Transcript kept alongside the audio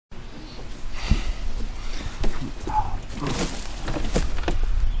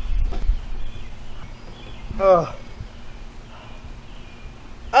Oh.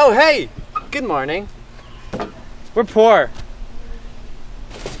 Oh, hey! Good morning. We're poor.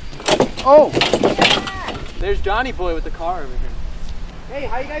 Oh! There's Johnny Boy with the car over here. Hey,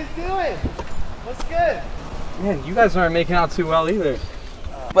 how you guys doing? What's good? Man, you guys aren't making out too well either.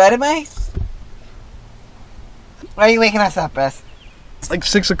 What am I? Why are you waking us up, Bess? It's like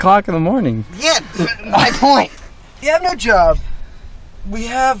 6 o'clock in the morning. Yeah, my point. We have no job. We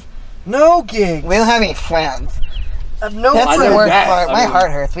have no gig. We don't have any friends. That's the worst part. My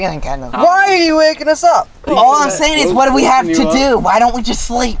heart hurts. We ain't got no. Why are you waking us up? All I'm saying is, what do we have to do? Why don't we just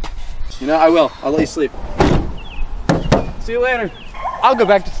sleep? You know, I will. I'll let you sleep. See you later. I'll go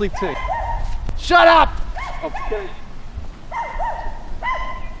back to sleep too. Shut up! Okay.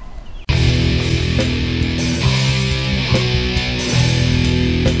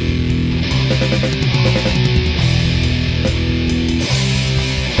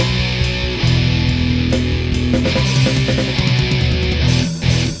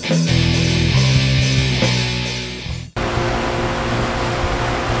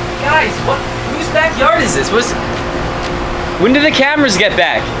 Guys, whose backyard is this? When did the cameras get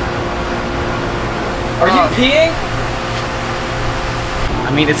back? Are you peeing?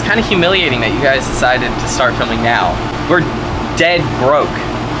 I mean, it's kind of humiliating that you guys decided to start filming now. We're dead broke.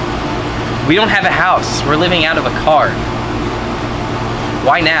 We don't have a house. We're living out of a car.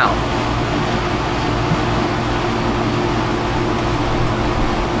 Why now?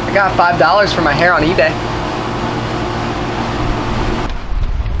 I got $5 for my hair on eBay.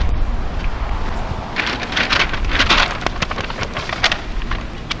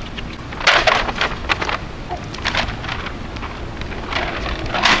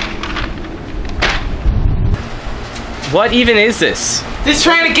 What even is this? Just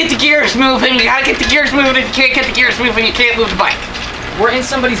trying to get the gears moving. You gotta get the gears moving. If you can't get the gears moving, you can't move the bike. We're in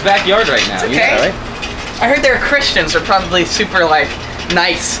somebody's backyard right now. It's okay. You know that, right? I heard they're Christians. They're probably super, like,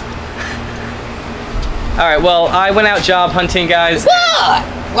 nice. All right, well, I went out job hunting, guys.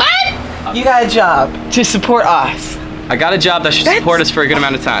 What? You got a job to support us. I got a job that should support us for a good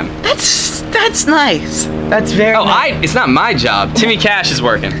amount of time. That's nice. That's very nice. It's not my job. Timmy Cash is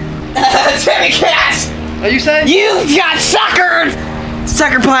working. Timmy Cash! Are you saying? You got suckered!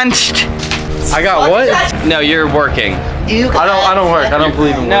 Sucker punched. I got what? No, you're working. I don't work. I don't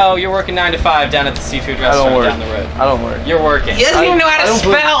believe in work. No, you're working 9 to 5 down at the seafood restaurant down the road. I don't work. You're working. He doesn't even know how to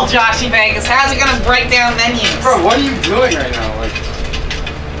spell, Joshy Vegas. How's he gonna break down menus? Bro, what are you doing right now? Like,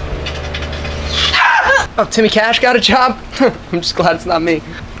 Oh, Timmy Cash got a job? I'm just glad it's not me.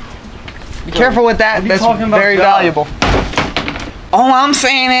 Be careful with that. That's very valuable. All I'm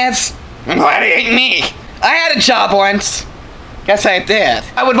saying is, I'm glad it ain't me. I had a job once. Guess I did.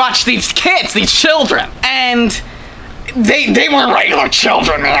 I would watch these kids, these children, and they weren't regular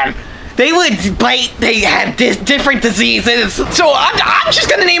children, man. They would bite, they had different diseases. So I'm just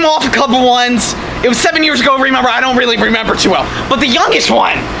gonna name off a couple ones. It was 7 years ago, remember, I don't really remember too well. But the youngest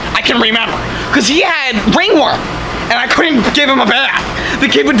one, I can remember. Because he had ringworm, and I couldn't give him a bath. The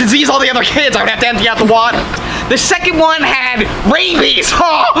kid would disease all the other kids, I would have to empty out the water. The second one had rabies.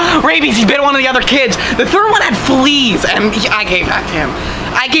 Oh, rabies, he bit one of the other kids. The third one had fleas, and I gave that to him.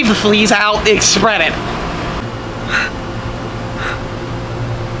 I gave the fleas out, it spread it.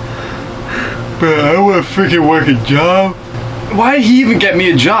 bro, I want to freaking work a job. Why did he even get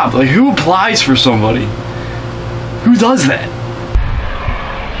me a job? Like, who applies for somebody? Who does that?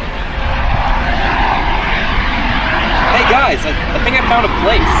 Hey guys, I think I found a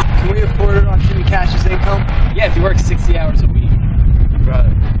place. Can we afford it on Timmy Cash's income? Yeah, if you work 60 hours a week. Brother,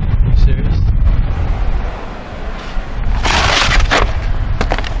 are you serious?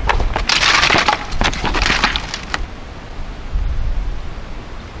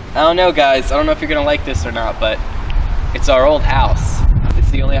 I don't know, guys. I don't know if you're gonna like this or not, but it's our old house. It's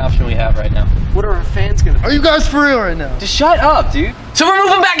the only option we have right now. What are our fans gonna do? Are you guys for real right now? Just shut up, dude. So we're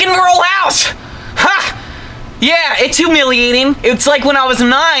moving back into our old house! Ha! Yeah, it's humiliating. It's like when I was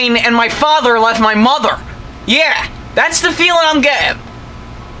 9 and my father left my mother. Yeah, that's the feeling I'm getting.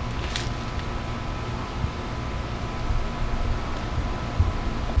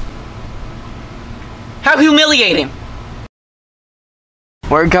 How humiliating.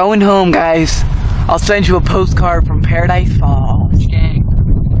 We're going home, guys. I'll send you a postcard from Paradise Falls. Gang.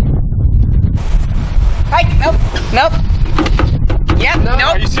 Hey, nope, nope. Yep, No, nope.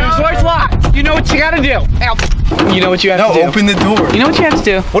 are you serious? Door's locked. You know what you gotta do. Help. You know what you have to do. Open the door. You know what you have to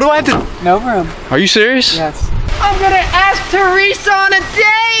do. What do I have to? No room. Are you serious? Yes. I'm gonna ask Teresa on a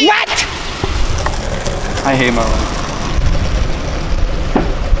date. What? I hate my life.